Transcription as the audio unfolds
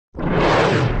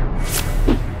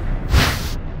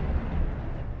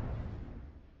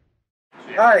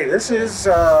Hi, this is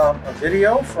a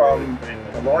video from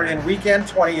DeLorean Weekend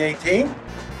 2018.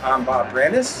 I'm Bob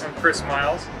Brandis. I'm Chris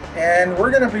Miles. And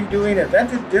we're going to be doing a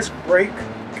vented disc brake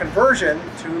conversion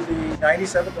to the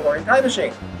 97 DeLorean Time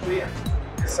Machine.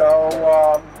 So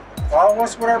follow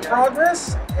us with our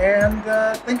progress and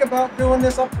think about doing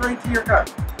this upgrade to your car.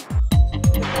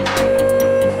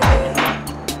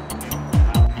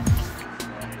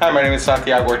 Hi, my name is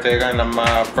Santiago Ortega and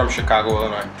I'm from Chicago,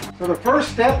 Illinois. So the first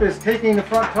step is taking the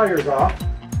front tires off.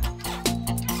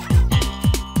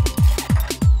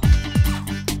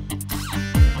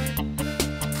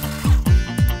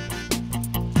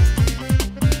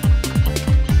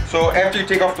 So after you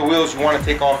take off the wheels, you want to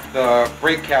take off the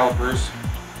brake calipers.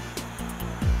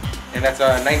 And that's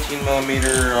a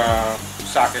 19mm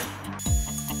socket.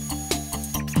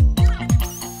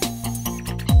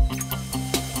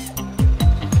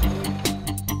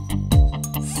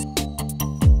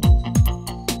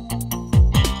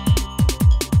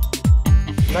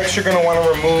 Next, you're going to want to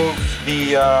remove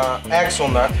the axle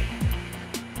nut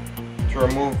to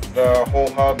remove the whole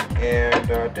hub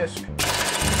and disc.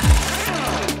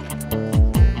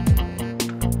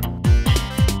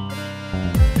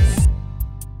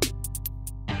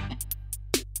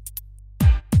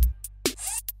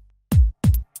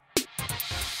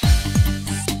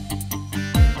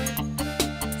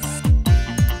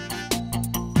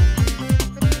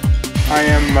 I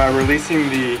am releasing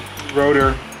the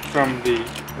rotor from the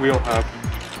wheel hub,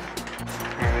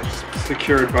 and it's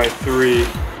secured by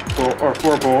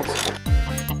 4 bolts.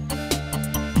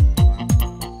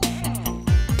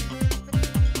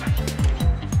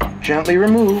 Gently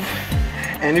remove,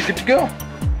 and you're good to go.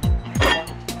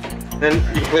 Then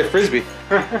you can play frisbee.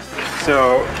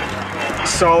 So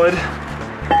solid,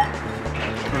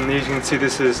 and as you can see,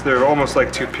 they're almost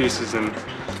like two pieces, and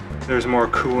there's more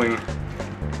cooling.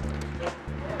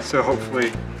 So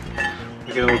hopefully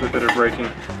we get a little bit better braking.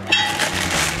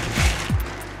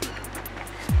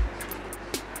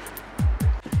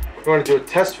 You want to do a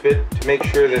test fit to make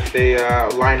sure that they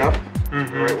line up the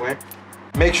right way.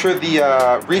 Make sure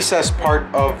the recessed part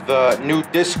of the new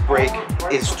disc brake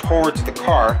is towards the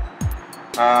car,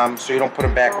 so you don't put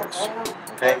them backwards.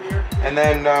 Okay, and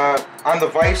then on the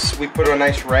vise we put a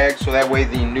nice rag so that way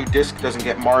the new disc doesn't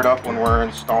get marred up when we're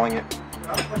installing it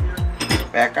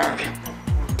back on.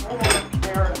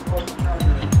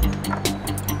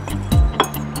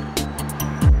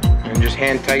 And just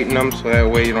hand tighten them so that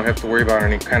way you don't have to worry about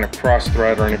any kind of cross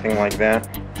thread or anything like that.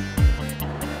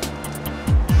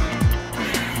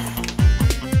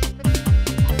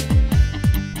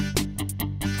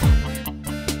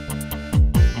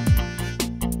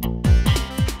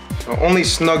 So only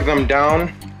snug them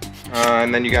down,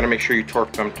 and then you got to make sure you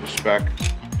torque them to spec.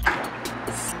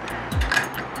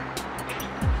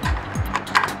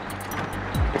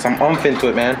 Put some oomph into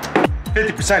it, man.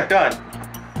 50% done.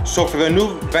 So for the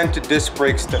new vented disc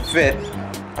brakes to fit,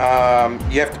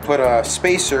 you have to put a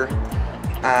spacer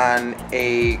on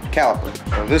a caliper.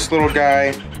 So this little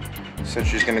guy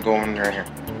essentially is going to go in right here.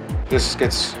 This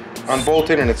gets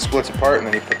unbolted and it splits apart, and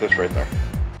then you put this right there.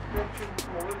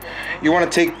 You want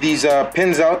to take these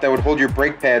pins out that would hold your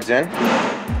brake pads in.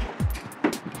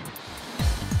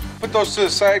 Put those to the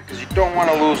side because you don't want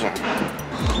to lose them.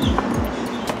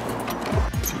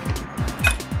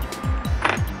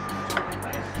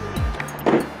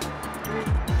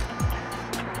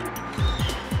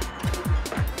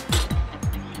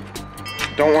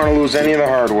 Don't want to lose any of the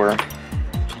hardware.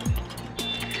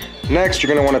 Next,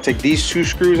 you're going to want to take these 2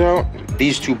 screws out,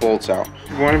 these 2 bolts out.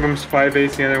 One of them's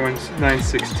 5/8, the other one's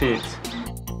 9/16.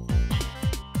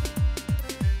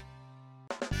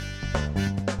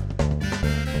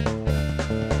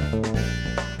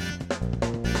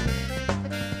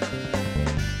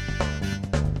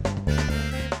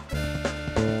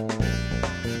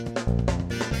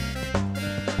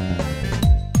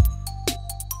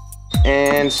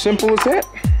 And simple as that,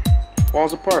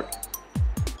 falls apart.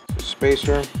 So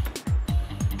spacer.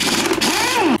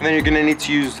 And then you're gonna need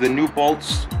to use the new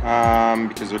bolts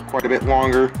because they're quite a bit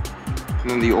longer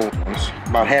than the old ones,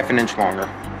 about ½ an inch longer.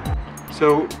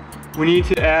 So we need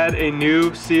to add a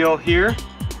new seal here,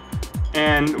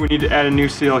 and we need to add a new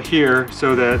seal here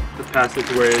so that the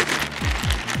passageways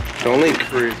don't leak.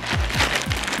 Free.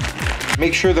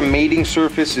 Make sure the mating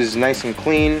surface is nice and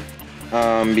clean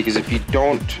because if you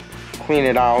don't clean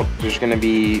it out, there's going to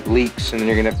be leaks, and then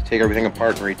you're going to have to take everything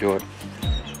apart and redo it.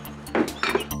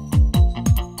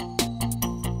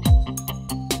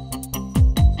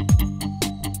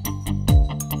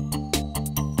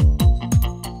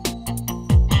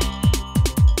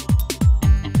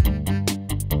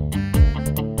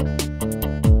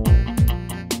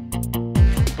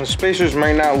 The spacers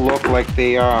might not look like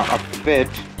they are a fit.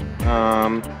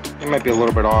 It might be a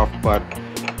little bit off, but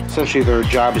essentially their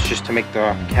job is just to make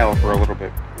the caliper a little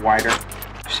bit wider.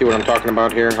 See what I'm talking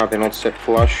about here? How they don't sit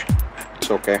flush?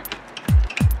 It's okay.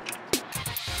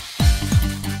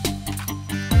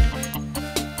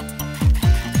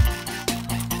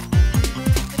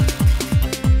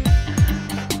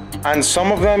 On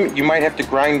some of them, you might have to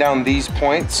grind down these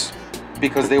points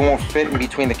because they won't fit in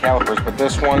between the calipers, but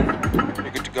this one,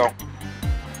 you're good to go.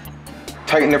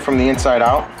 Tighten it from the inside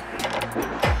out.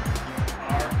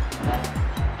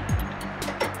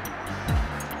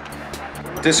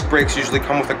 Disc brakes usually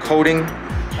come with a coating,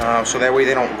 so that way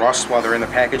they don't rust while they're in the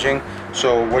packaging.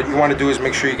 So what you want to do is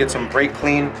make sure you get some brake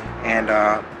clean and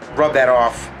rub that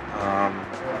off,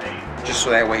 just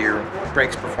so that way your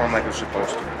brakes perform like they're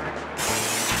supposed to.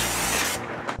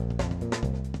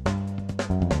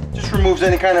 Just removes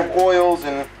any kind of oils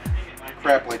and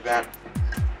crap like that.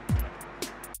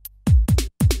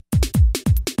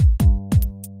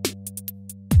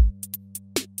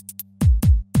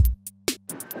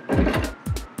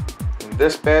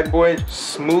 This bad boy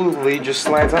smoothly just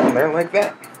slides on there like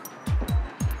that.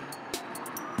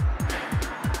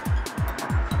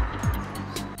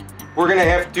 We're gonna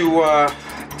have to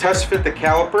test fit the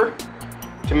caliper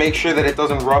to make sure that it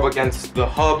doesn't rub against the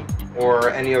hub or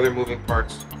any other moving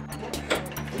parts.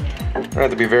 It'll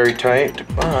have to be very tight,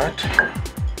 but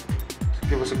to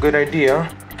give us a good idea.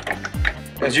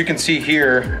 As you can see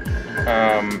here,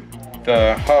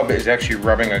 the hub is actually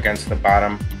rubbing against the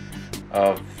bottom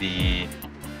of the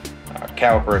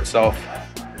caliper itself.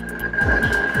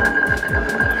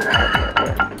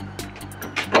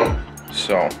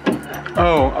 So.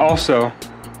 Oh, also,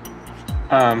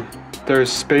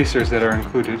 there's spacers that are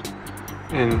included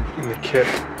in the kit.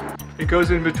 It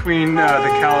goes in between the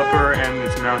caliper and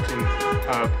its mounting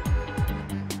hub.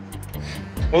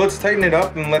 Well, let's tighten it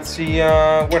up and let's see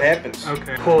what happens.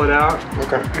 Okay. Pull it out.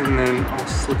 Okay. And then I'll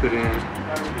slip it in.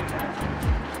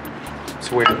 That's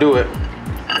the way to do it.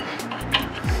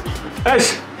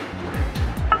 Yes.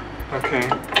 Okay.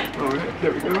 All right.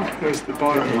 There we go. There's the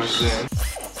bottom one there.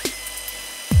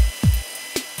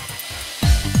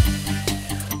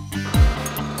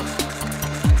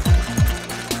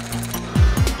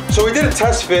 So we did a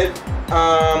test fit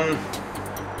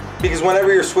because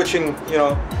whenever you're switching, you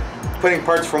know, putting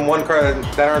parts from one car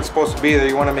that aren't supposed to be there,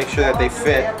 you want to make sure that they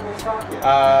fit.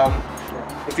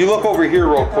 If you look over here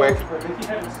real quick,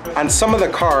 on some of the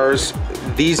cars,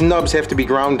 these nubs have to be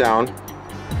ground down,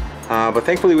 but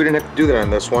thankfully we didn't have to do that on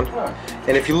this one.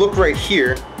 And if you look right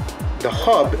here, the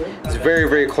hub is very,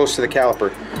 very close to the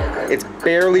caliper. It's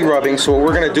barely rubbing, so what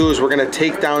we're gonna do is we're gonna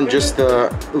take down just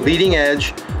the leading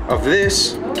edge of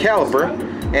this caliper,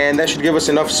 and that should give us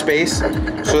enough space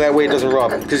so that way it doesn't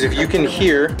rub. Because if you can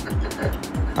hear,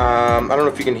 I don't know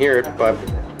if you can hear it, but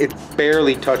it's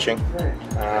barely touching.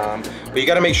 But you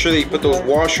gotta make sure that you put those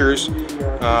washers,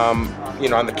 you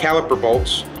know, on the caliper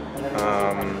bolts.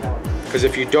 Because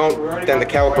if you don't, then the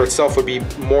caliper itself would be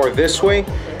more this way,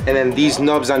 and then these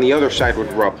nubs on the other side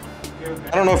would rub.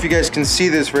 I don't know if you guys can see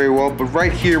this very well, but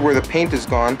right here where the paint is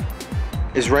gone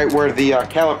is right where the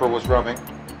caliper was rubbing.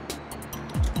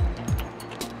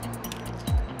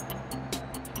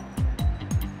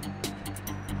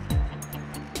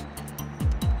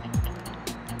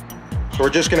 So we're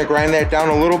just going to grind that down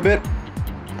a little bit,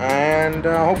 and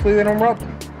hopefully they don't rub.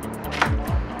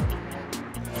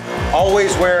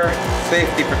 Always wear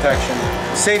safety protection.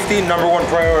 Safety, #1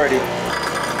 priority.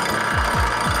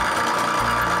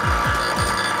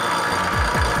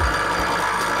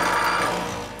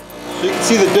 So you can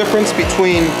see the difference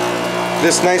between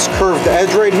this nice curved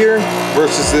edge right here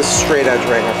versus this straight edge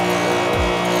right here.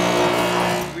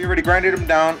 We already grinded them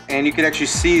down, and you can actually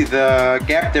see the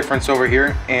gap difference over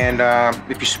here. And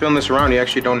if you spin this around, you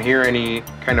actually don't hear any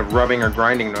kind of rubbing or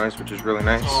grinding noise, which is really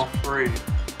nice. It's all free.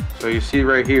 So you see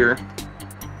right here,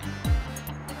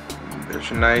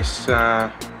 there's a nice,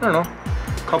 I don't know,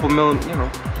 couple millimeter, you know,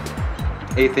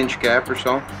 1/8 inch gap or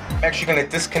so. I'm actually going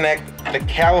to disconnect the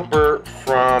caliper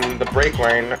from the brake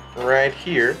line right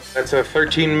here. That's a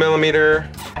 13mm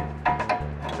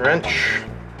wrench.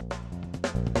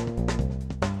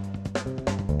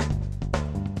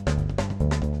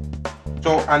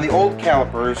 So on the old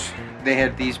calipers, they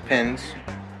had these pins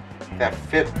that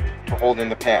fit to hold in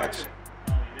the pads.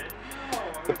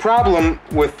 The problem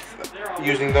with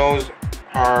using those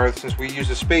are, since we use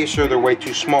a spacer, they're way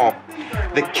too small.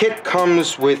 The kit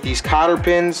comes with these cotter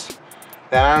pins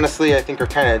that honestly I think are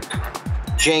kind of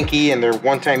janky and they're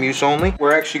one-time use only.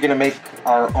 We're actually going to make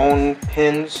our own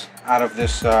pins out of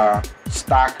this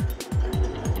stock.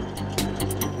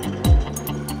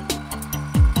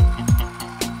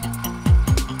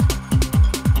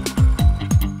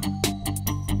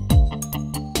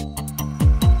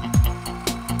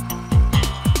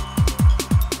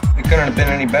 couldn't have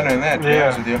been any better than that, to be Yeah.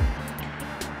 honest with you.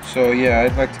 So yeah,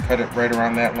 I'd like to cut it right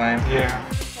around that line. Yeah.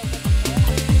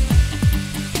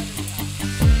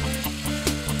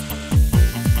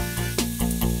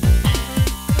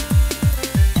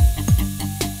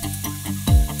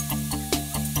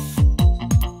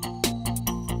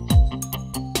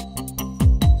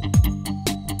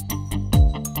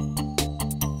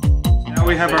 Now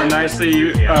we have our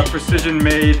nicely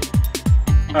precision-made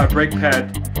brake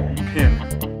pad pin.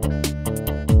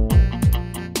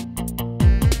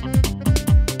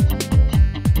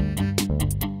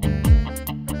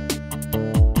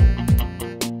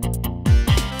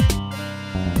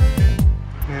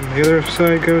 And the other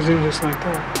side goes in just like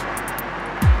that.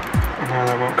 Now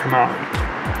that won't come out.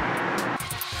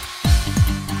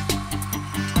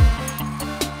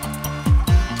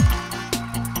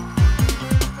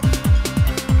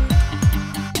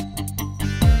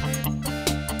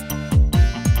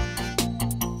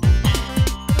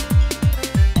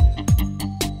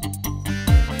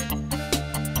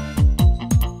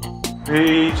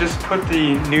 We just put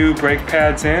the new brake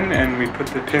pads in and we put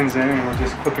the pins in and we're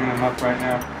just clipping them up right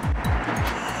now.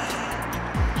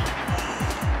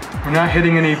 We're not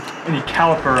hitting any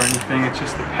caliper or anything, it's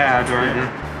just the pad, right?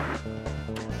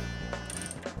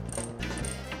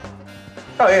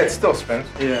 Oh yeah, it still spins.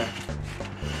 Yeah.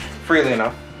 Freely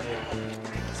enough.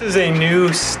 This is a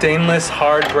new stainless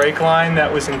hard brake line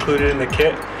that was included in the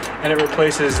kit, and it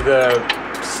replaces the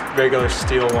regular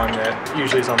steel one that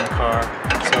usually is on the car.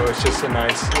 So it's just a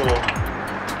nice little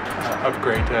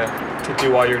upgrade to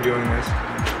do while you're doing this.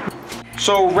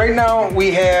 So right now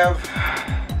we have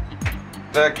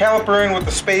the caliper in with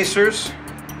the spacers,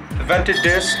 the vented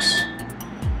discs,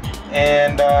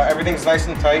 and everything's nice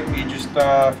and tight. We just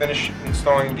finished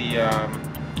installing the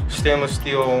stainless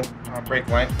steel brake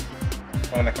line, the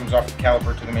one that comes off the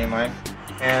caliper to the main line.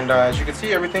 And as you can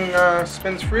see, everything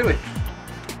spins freely.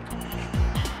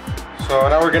 So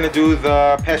now we're going to do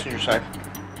the passenger side.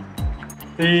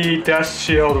 The dust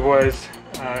shield was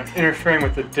interfering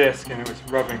with the disc and it was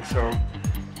rubbing, so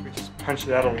we just punched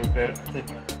it out a little bit.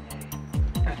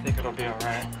 I think it'll be all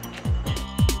right.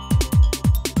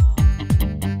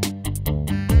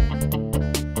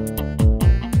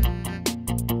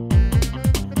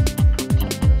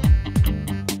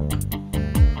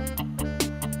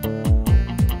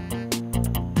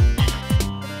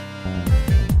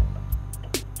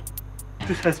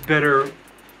 This has better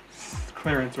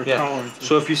clearance or tolerance.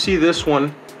 So if you see this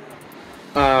one,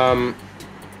 the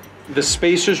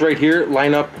spacers right here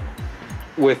line up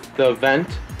with the vent,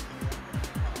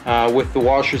 with the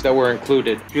washers that were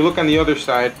included. If you look on the other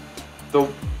side,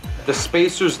 the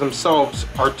spacers themselves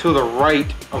are to the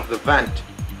right of the vent.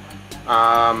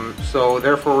 So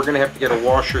therefore we're going to have to get a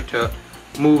washer to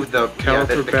move the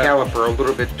caliper a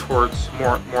little bit towards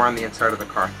more on the inside of the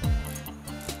car.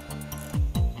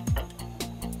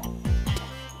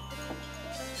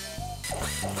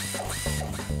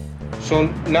 So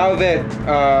now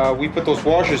that we put those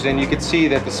washers in, you can see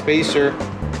that the spacer,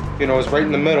 is right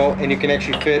in the middle, and you can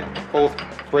actually fit both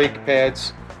brake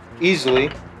pads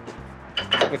easily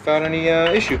without any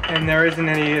issue. And there isn't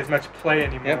as much play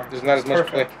anymore. Yep, there's not as much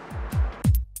play.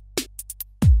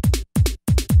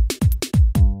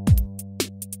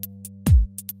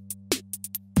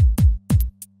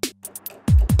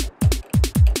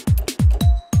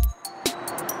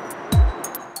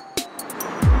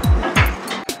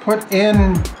 Put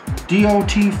in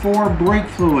DOT4 brake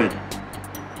fluid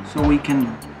so we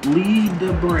can bleed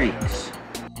the brakes.